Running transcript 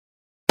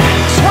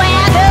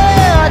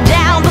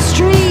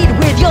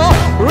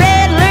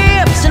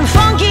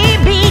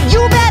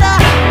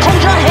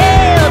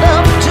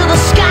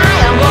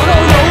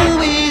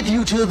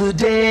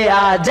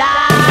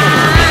die.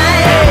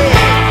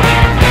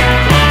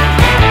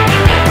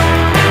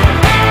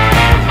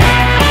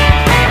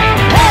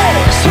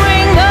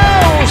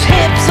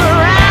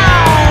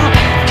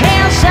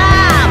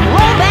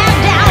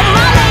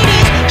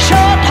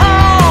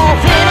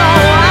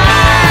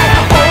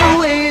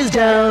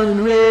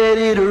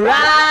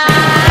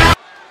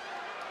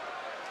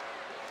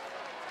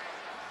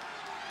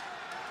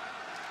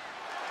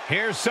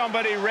 Here's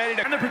somebody ready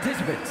to... And the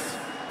participants,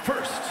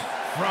 first,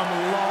 from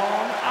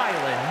Long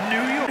Island,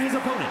 New York, his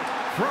opponent,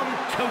 from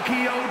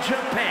Tokyo,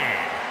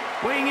 Japan,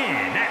 weighing in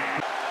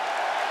at...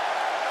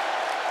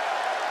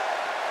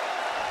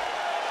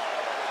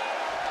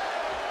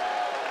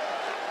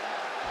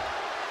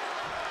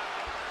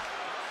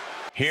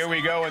 Here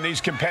we go, and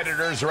these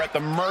competitors are at the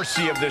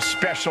mercy of this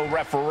special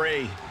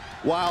referee.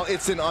 While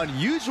it's an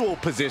unusual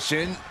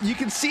position, you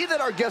can see that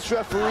our guest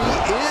referee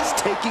is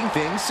taking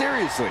things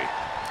seriously.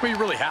 Well, you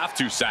really have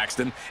to,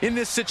 Saxton. In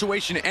this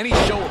situation, any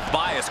show of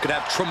bias could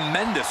have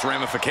tremendous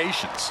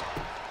ramifications.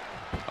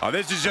 Oh,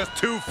 this is just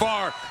too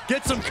far.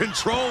 Get some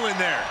control in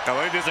there. Oh,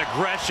 look at this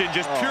aggression,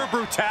 just pure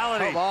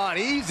brutality. Come on,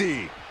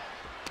 easy.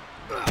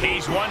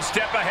 He's one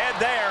step ahead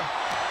there.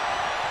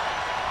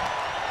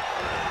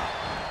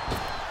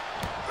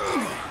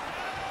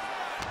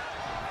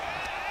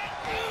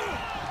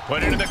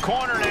 Put into the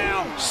corner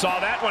now.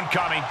 Saw that one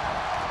coming.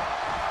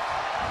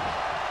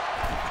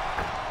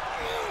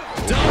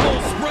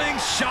 Double spring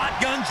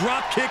shotgun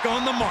drop kick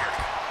on the mark.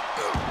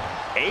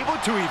 Able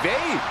to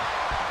evade.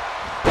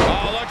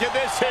 Oh, look at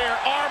this here.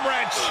 Arm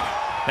wrench.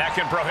 That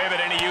can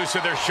prohibit any use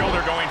of their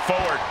shoulder going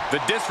forward.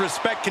 The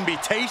disrespect can be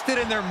tasted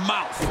in their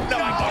mouth. No,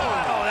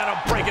 oh, that'll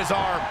break his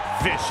arm.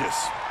 Vicious.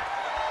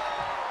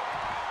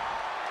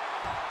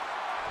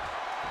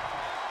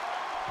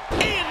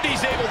 And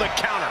he's able to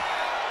counter.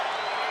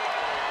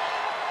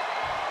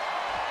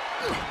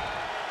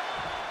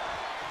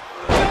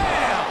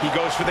 He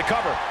goes for the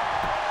cover.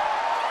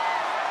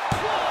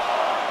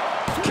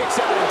 Kicks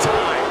out in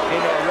time.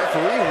 And our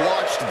referee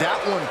watched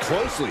that one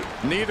closely.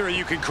 Neither of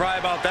you can cry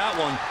about that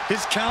one.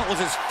 His count was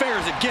as fair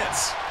as it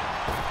gets.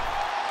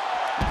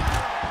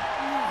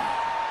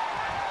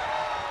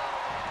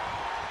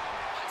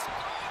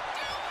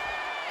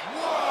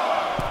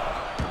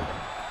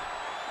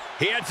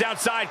 He heads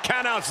outside.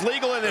 Countouts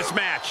legal in this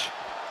match.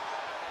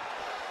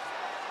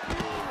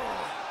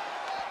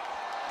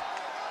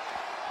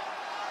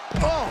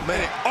 Oh,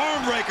 man.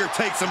 Arm breaker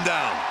takes him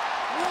down.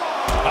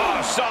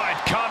 Oh, saw it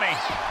coming.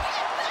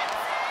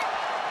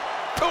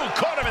 Oh,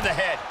 caught him in the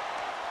head.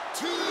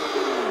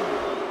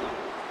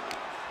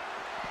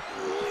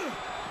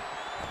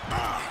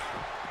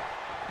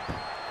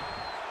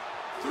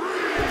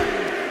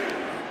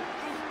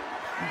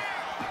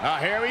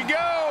 Here we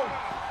go.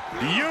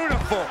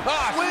 Beautiful.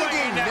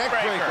 Swinging neck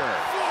breaker.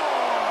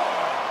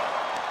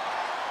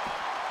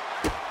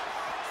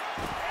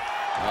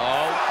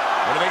 Oh,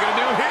 what are they going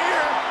to do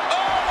here?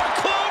 Oh, a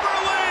clover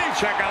leaf.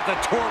 Check out the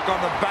torque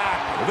on the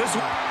back. This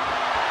one.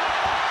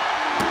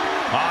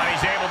 Oh,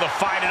 he's able to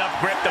find enough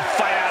grip to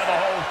fight out of the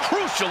hole.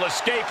 Crucial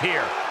escape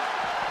here.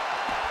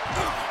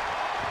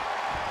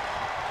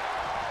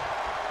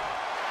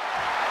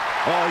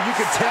 Oh, you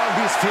can tell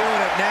he's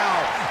feeling it now.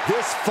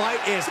 This fight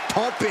is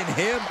pumping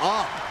him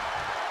up.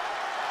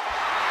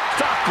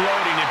 Stop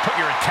gloating and put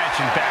your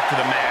attention back to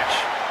the match.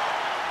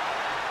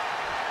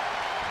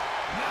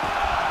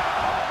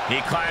 He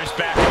climbs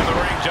back into the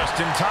ring just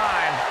in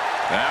time.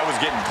 That was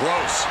getting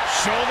close.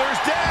 Shoulders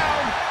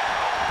down.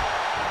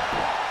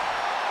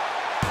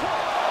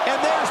 And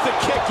there's the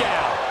kick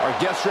out. Our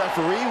guest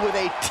referee with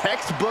a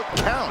textbook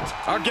count.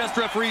 Our guest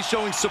referee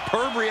showing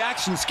superb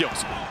reaction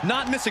skills,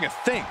 not missing a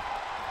thing.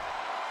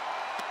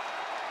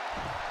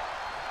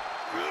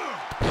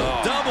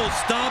 Double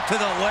stomp to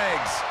the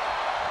legs.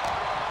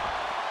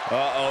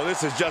 Uh-oh,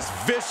 this is just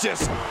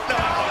vicious.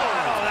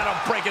 Oh,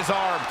 that'll break his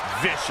arm.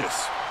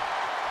 Vicious.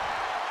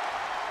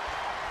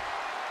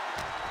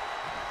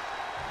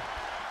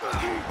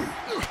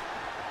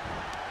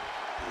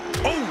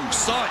 Oh,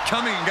 saw it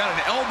coming and got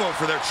an elbow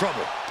for their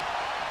trouble.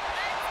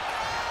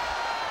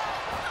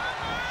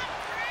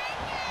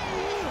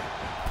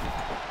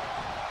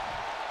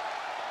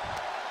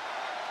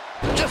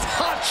 Just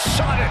hot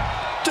shot it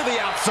to the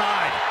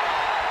outside.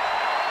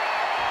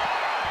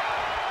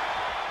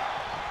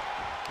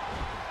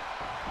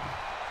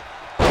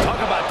 Talk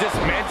about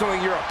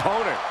dismantling your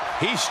opponent.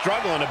 He's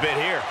struggling a bit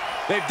here.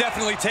 They've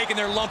definitely taken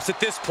their lumps at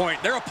this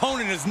point. Their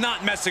opponent is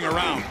not messing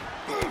around.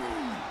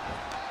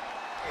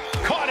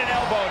 Caught an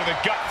elbow to the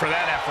gut for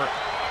that effort.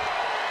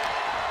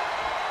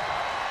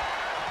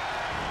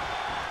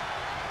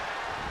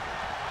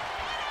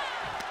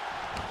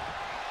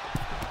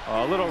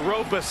 A little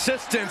rope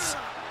assistance.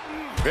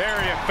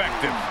 Very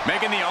effective.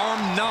 Making the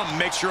arm numb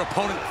makes your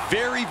opponent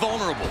very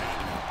vulnerable.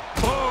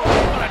 Oh,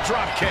 what a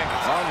drop kick.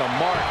 On the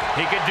mark.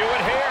 He could do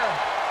it here.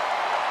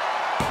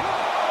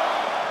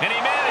 And he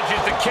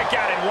manages to kick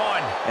out at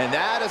one. And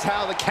that is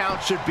how the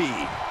count should be.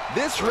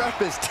 This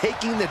ref is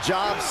taking the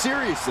job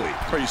seriously.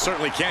 Well, you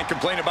certainly can't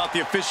complain about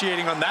the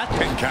officiating on that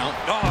pin count.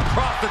 Oh,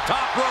 across the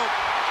top rope.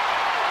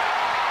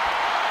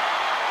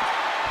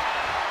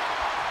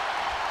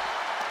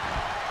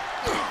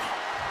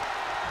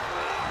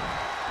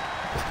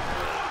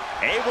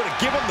 able to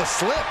give him the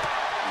slip.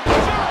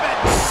 German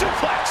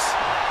suplex.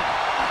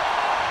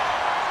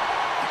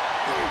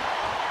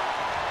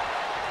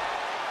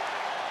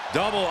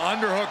 Double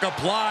underhook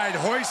applied,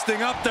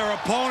 hoisting up their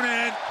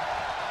opponent.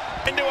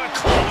 Into a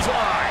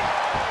clothesline.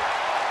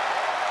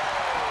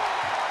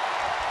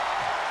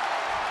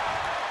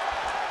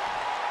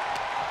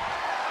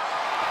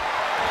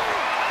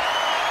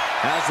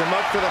 Has him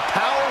up for the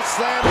power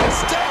slam.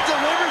 Instead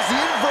delivers the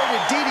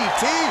inverted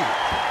DDT.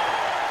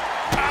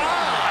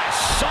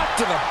 Shot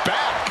to the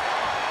back.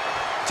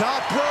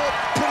 Top rope,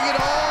 putting it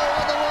all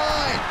on the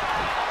line.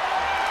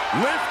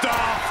 Lift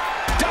off.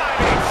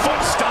 Diving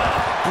foot stomp.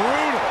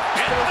 Brutal.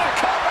 And the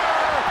cover.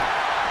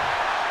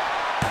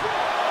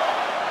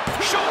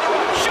 Shoulder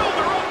up,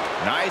 shoulder up.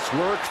 Nice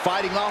work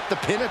fighting off the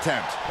pin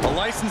attempt. A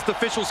licensed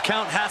official's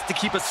count has to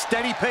keep a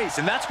steady pace,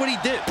 and that's what he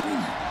did.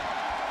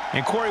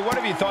 And Corey, what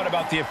have you thought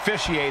about the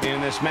officiating in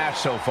this match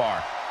so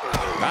far?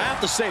 I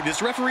have to say,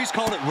 this referee's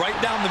called it right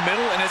down the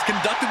middle and has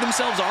conducted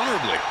themselves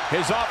honorably.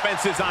 His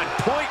offense is on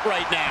point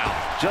right now.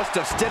 Just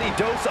a steady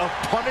dose of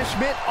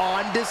punishment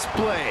on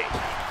display.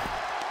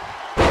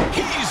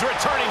 He's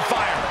returning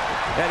fire.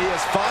 And he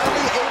is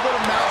finally able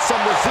to mount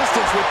some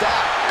resistance with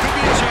that. Could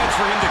be a chance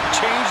for him to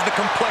change the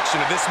complexion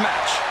of this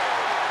match.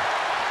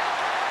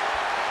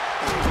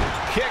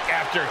 Kick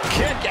after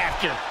kick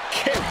after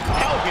kick.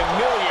 How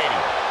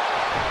humiliating.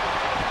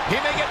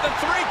 He may get the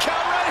 3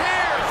 count right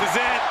here. This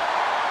is it.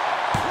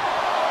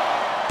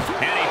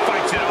 And he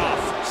fights it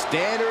off.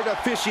 Standard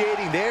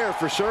officiating there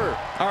for sure.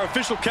 Our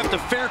official kept a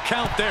fair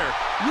count there,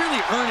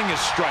 really earning his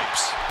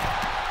stripes.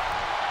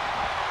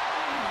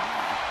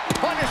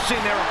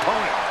 Punishing their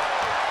opponent.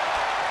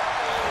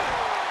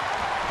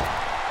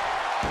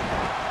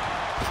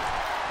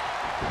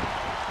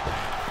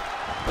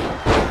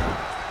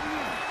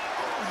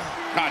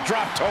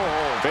 Drop toe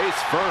hold.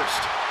 Face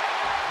first.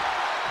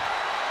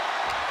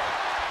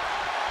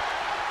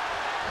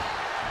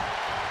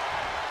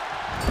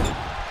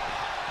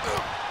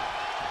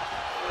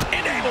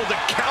 Able to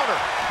counter.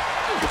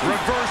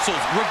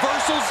 Reversals,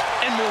 reversals,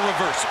 and more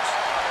reversals.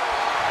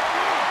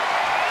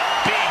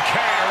 Being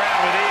carried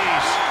around with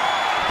ease.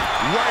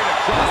 Right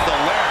across the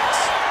larynx.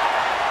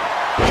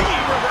 He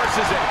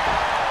reverses it.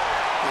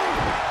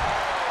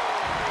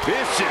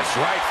 Vicious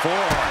right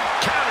forearm.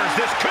 Counters.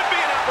 This could be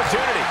an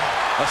opportunity.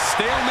 A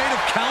stalemate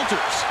of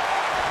counters.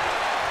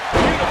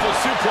 Beautiful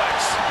suplex.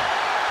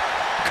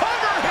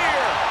 Cover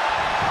here.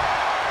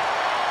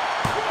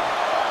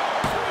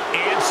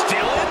 And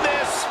still in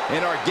this.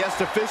 And our guest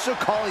official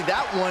calling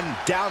that one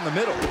down the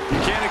middle.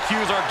 You can't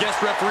accuse our guest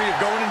referee of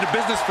going into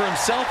business for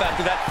himself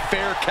after that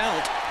fair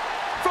count.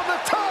 From the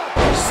top.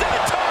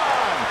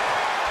 Senton.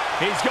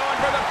 He's going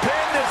for the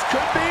pin. This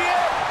could be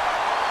it.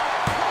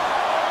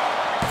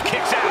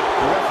 Kicks out.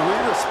 The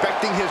referee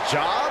respecting his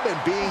job and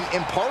being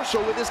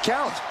impartial with his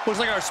count. Looks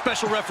like our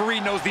special referee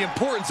knows the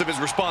importance of his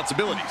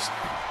responsibilities.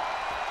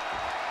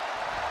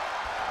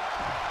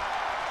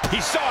 He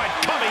saw it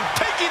coming,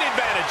 taking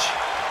advantage.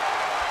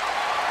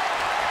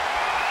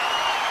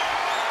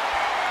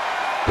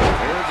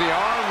 There's the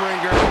arm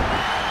wringer,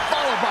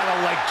 followed by the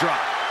leg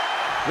drop.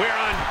 We're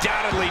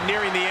undoubtedly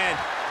nearing the end.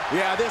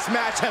 Yeah, this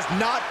match has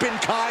not been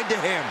kind to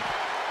him.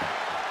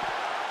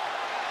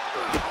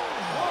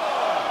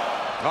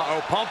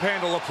 Uh-oh, pump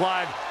handle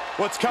applied.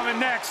 What's coming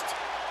next?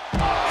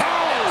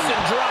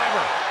 Nelson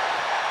driver.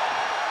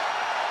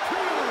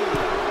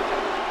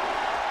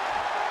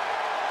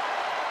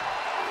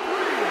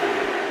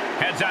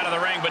 Heads out of the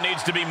ring, but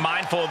needs to be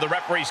mindful of the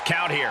referee's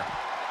count here.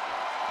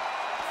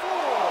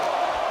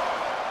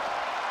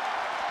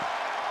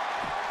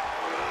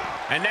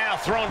 And now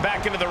thrown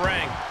back into the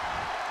ring.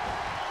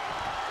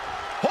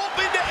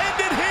 Hoping to end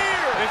it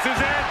here. This is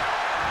it.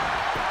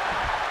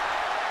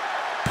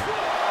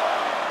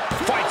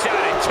 Fights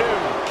out at 2.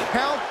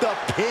 Count the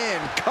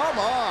pin.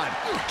 Come on.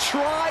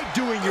 Try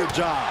doing your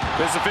job.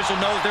 This official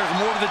knows there's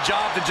more to the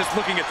job than just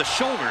looking at the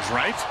shoulders,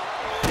 right?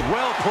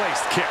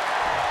 Well-placed kick.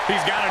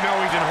 He's got to know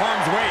he's in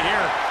harm's way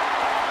here.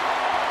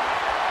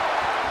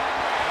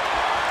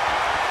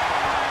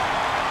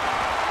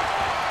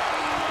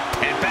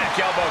 And back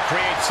elbow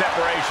creates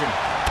separation.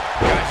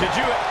 Guys, did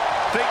you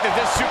think that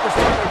this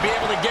superstar would be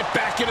able to get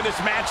back into this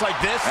match like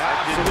this?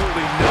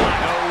 Absolutely not.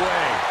 No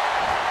way.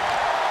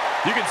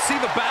 You can see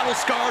the battle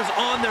scars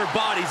on their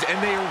bodies, and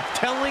they are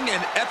telling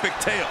an epic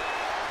tale.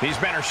 These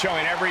men are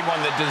showing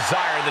everyone the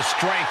desire, the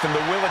strength, and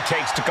the will it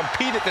takes to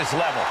compete at this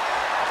level.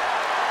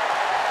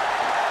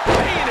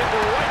 Paying it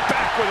right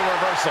back with a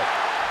reversal.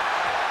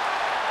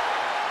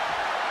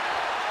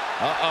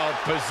 Uh-oh,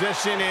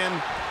 position in.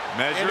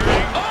 Measuring.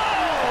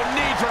 Oh,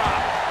 knee drop.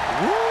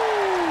 Woo!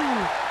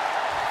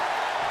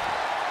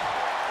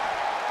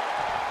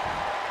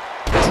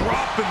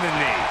 Dropping the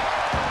knee.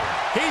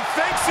 He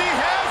thinks he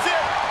has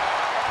it.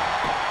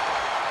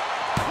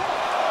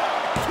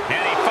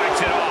 And he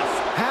fights it off.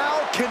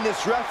 How can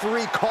this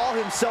referee call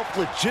himself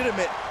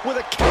legitimate with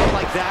a count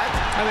like that?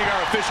 I think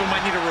our official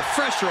might need a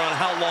refresher on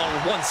how long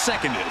 1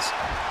 second is.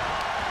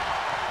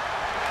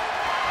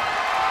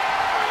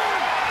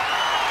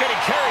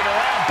 Getting carried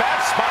around, bad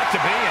spot to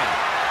be in.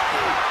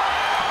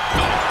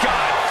 Oh,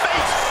 God,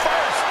 face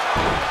first.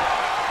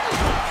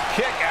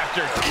 Kick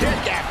after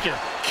kick after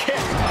kick.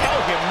 How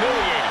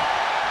humiliating.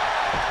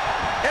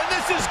 And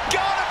this has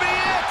got to be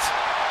it.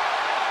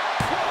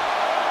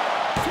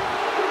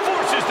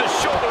 Forces the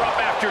shoulder up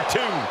after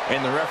 2.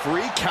 And the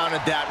referee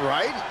counted that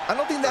right. I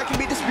don't think that can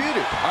be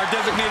disputed. Our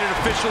designated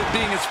official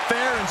being as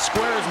fair and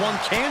square as one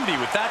can be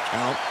with that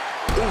count.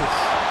 Oof.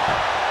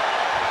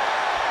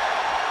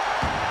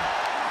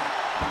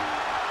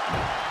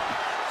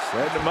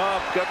 Setting him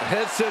up, got the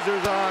head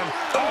scissors on.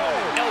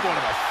 Oh, elbow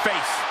to the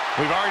face.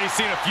 We've already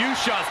seen a few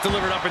shots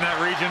delivered up in that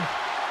region.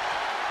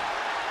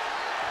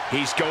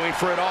 He's going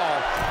for it all.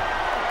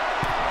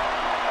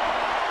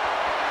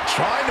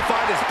 Trying to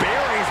find his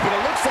bearings, but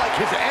it looks like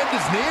his end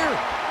is near.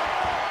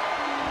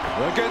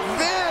 Look at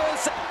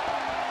this.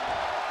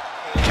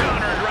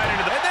 Countered right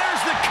into the... And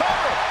there's the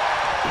cover.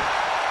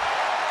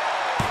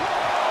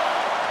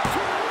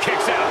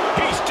 Kicks out.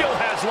 He still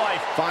has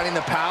life. Finding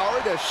the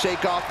power to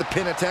shake off the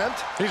pin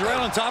attempt. He's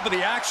right on top of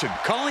the action,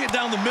 calling it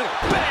down the middle.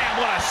 Bam,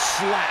 what a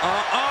slap.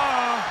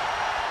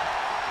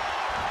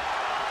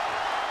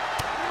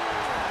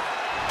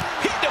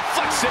 He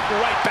deflects it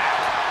right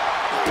back.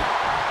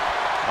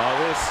 Oh,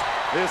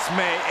 this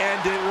may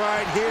end it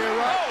right here,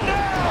 right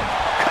now.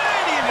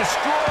 Canadian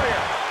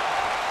Destroyer.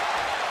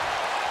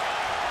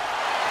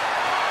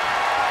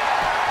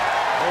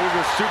 What is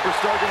this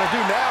superstar going to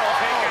do now?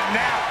 Take a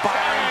nap,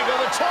 Triangle.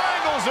 The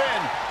triangle's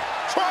in.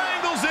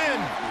 Triangle's in.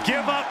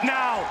 Give up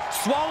now.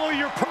 Swallow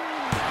your...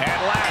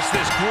 At last,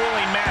 this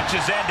grueling match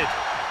is ended.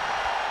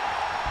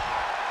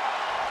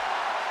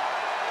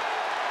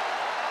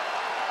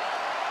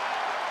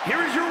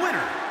 Here is your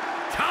winner,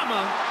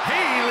 Hiromu.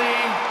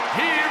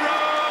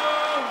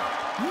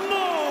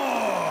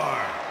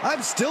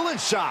 I'm still in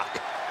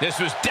shock. This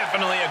was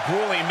definitely a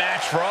grueling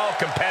match for all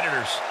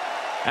competitors.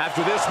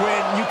 After this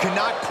win, you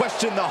cannot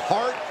question the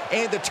heart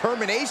and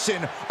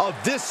determination of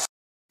this.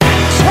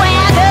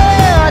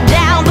 Swagger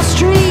down the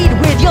street.